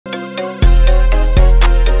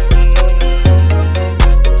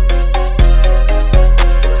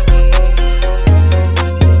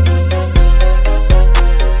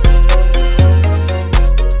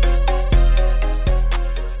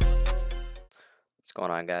What's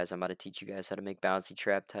going on, guys? I'm about to teach you guys how to make bouncy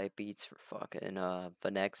trap type beats for fucking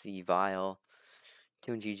Venexxi, VILE,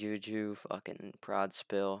 Tunjijuju, fucking Prod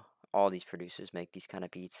Spill. All these producers make these kind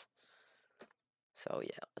of beats. So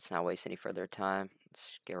yeah, let's not waste any further time.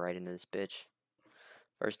 Let's get right into this bitch.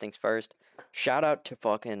 First things first, shout out to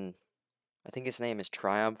fucking, I think his name is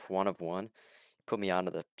Triumph 1 of 1. He put me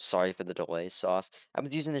onto the sorry for the delay sauce. I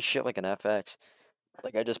was using this shit like an FX.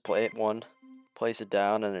 Like I just play it one, place it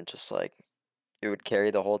down, and it just like it would carry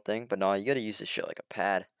the whole thing. But no, you gotta use this shit like a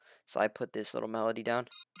pad. So I put this little melody down.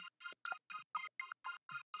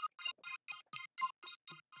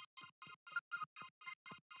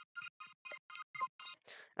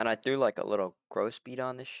 And I threw like a little gross beat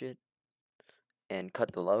on this shit and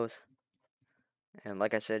cut the lows. And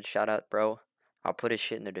like I said, shout out, bro. I'll put his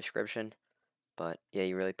shit in the description. But yeah,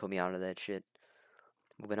 you really put me onto that shit.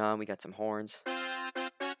 Moving on, we got some horns.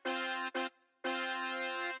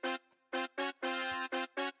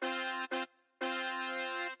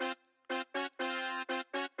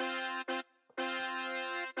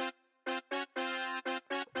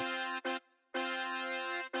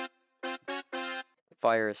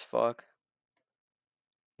 Fire as fuck.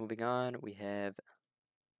 Moving on, we have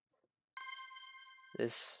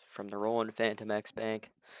this from the Roland Phantom X Bank,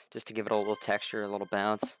 just to give it a little texture, a little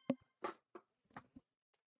bounce.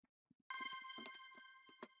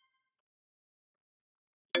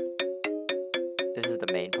 This is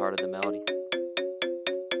the main part of the melody.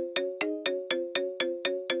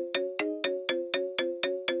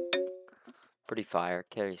 Pretty fire,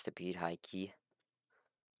 carries the beat high key.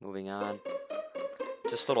 Moving on.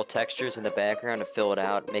 Just little textures in the background to fill it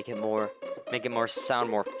out, make it sound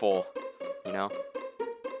more full, you know?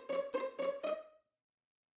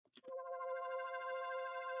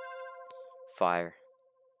 Fire.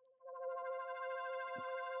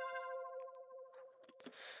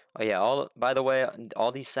 Oh yeah, by the way,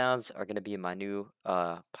 all these sounds are gonna be in my new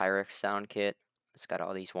Pyrex sound kit. It's got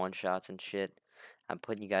all these one shots and shit. I'm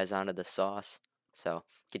putting you guys onto the sauce. So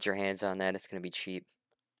get your hands on that, it's gonna be cheap.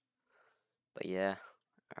 But yeah,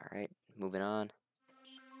 alright, moving on.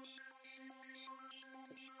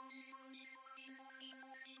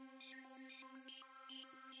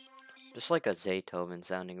 Just like a Zaytoven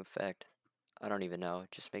sounding effect. I don't even know,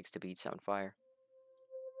 it just makes the beat sound fire.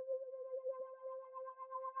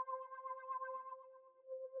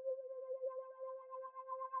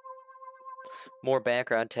 More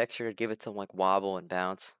background texture to give it some like wobble and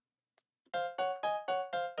bounce.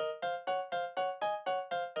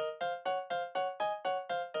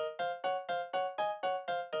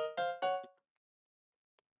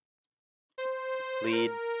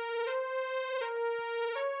 Lead.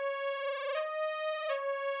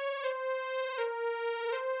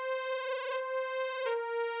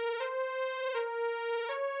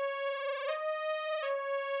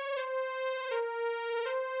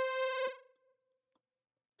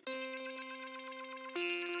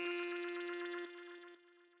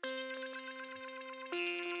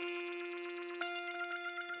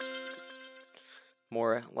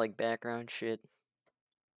 More like background shit.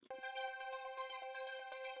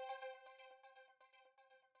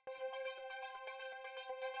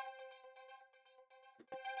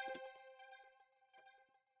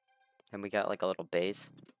 And we got like a little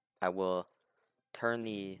bass. I will turn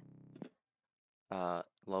the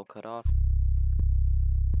low cut off.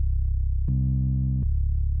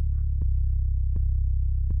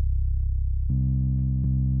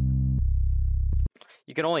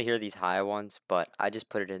 You can only hear these high ones, but I just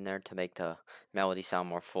put it in there to make the melody sound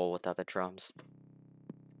more full without the drums.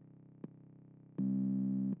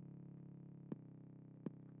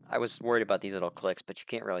 I was worried about these little clicks, but you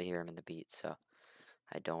can't really hear them in the beat, so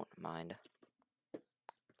I don't mind.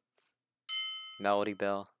 Melody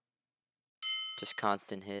bell. Just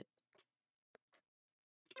constant hit.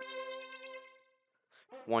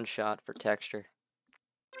 One shot for texture.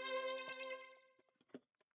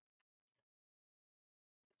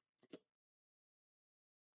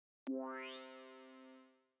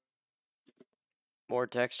 More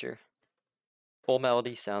texture. Full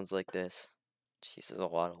melody sounds like this. Jesus, a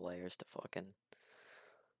lot of layers to fucking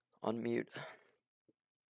unmute.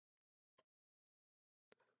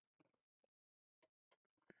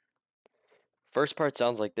 First part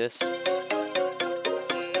sounds like this.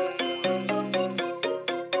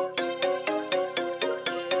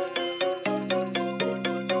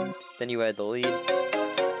 Then you add the lead.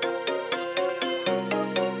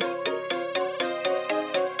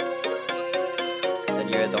 Then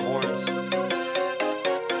you add the horns.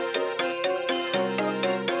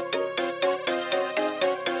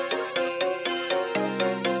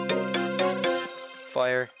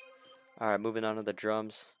 Fire. Alright, moving on to the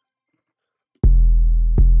drums.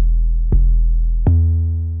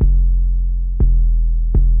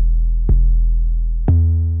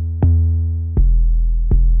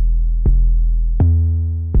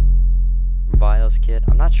 From Vile's kit.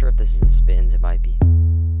 I'm not sure if this is a spins, it might be.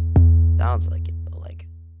 Sounds like it, but like,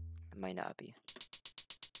 it might not be.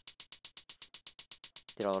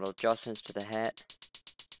 Did a little adjustments to the hat.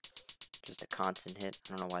 Just a constant hit.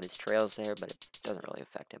 I don't know why this trail's there, but it doesn't really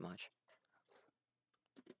affect it much.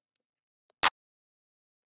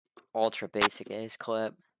 Ultra basic ace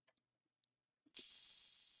clip.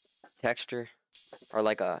 Texture. Or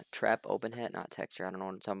like a trap open hat, not texture. I don't know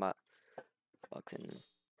what I'm talking about. Fucks in.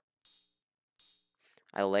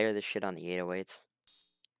 I layer this shit on the 808s.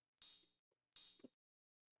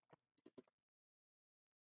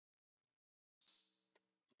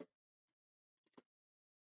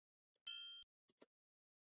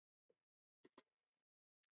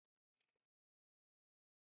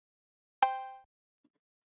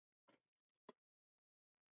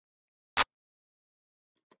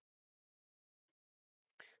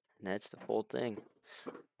 And that's the full thing.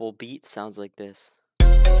 Full beat sounds like this.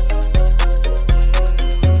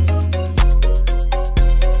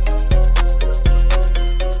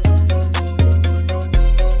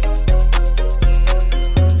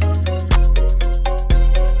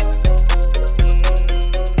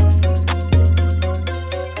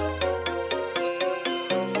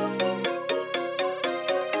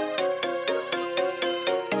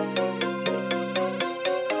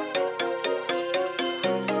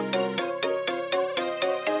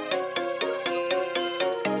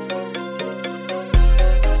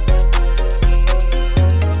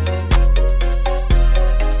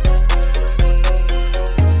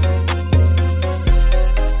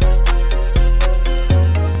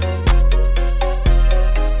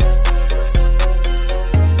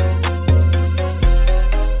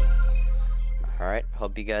 Alright,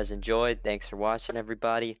 hope you guys enjoyed. Thanks for watching,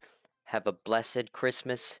 everybody. Have a blessed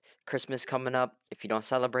Christmas. Christmas coming up. If you don't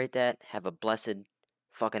celebrate that, have a blessed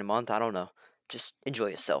fucking month. I don't know. Just enjoy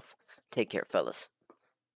yourself. Take care, fellas.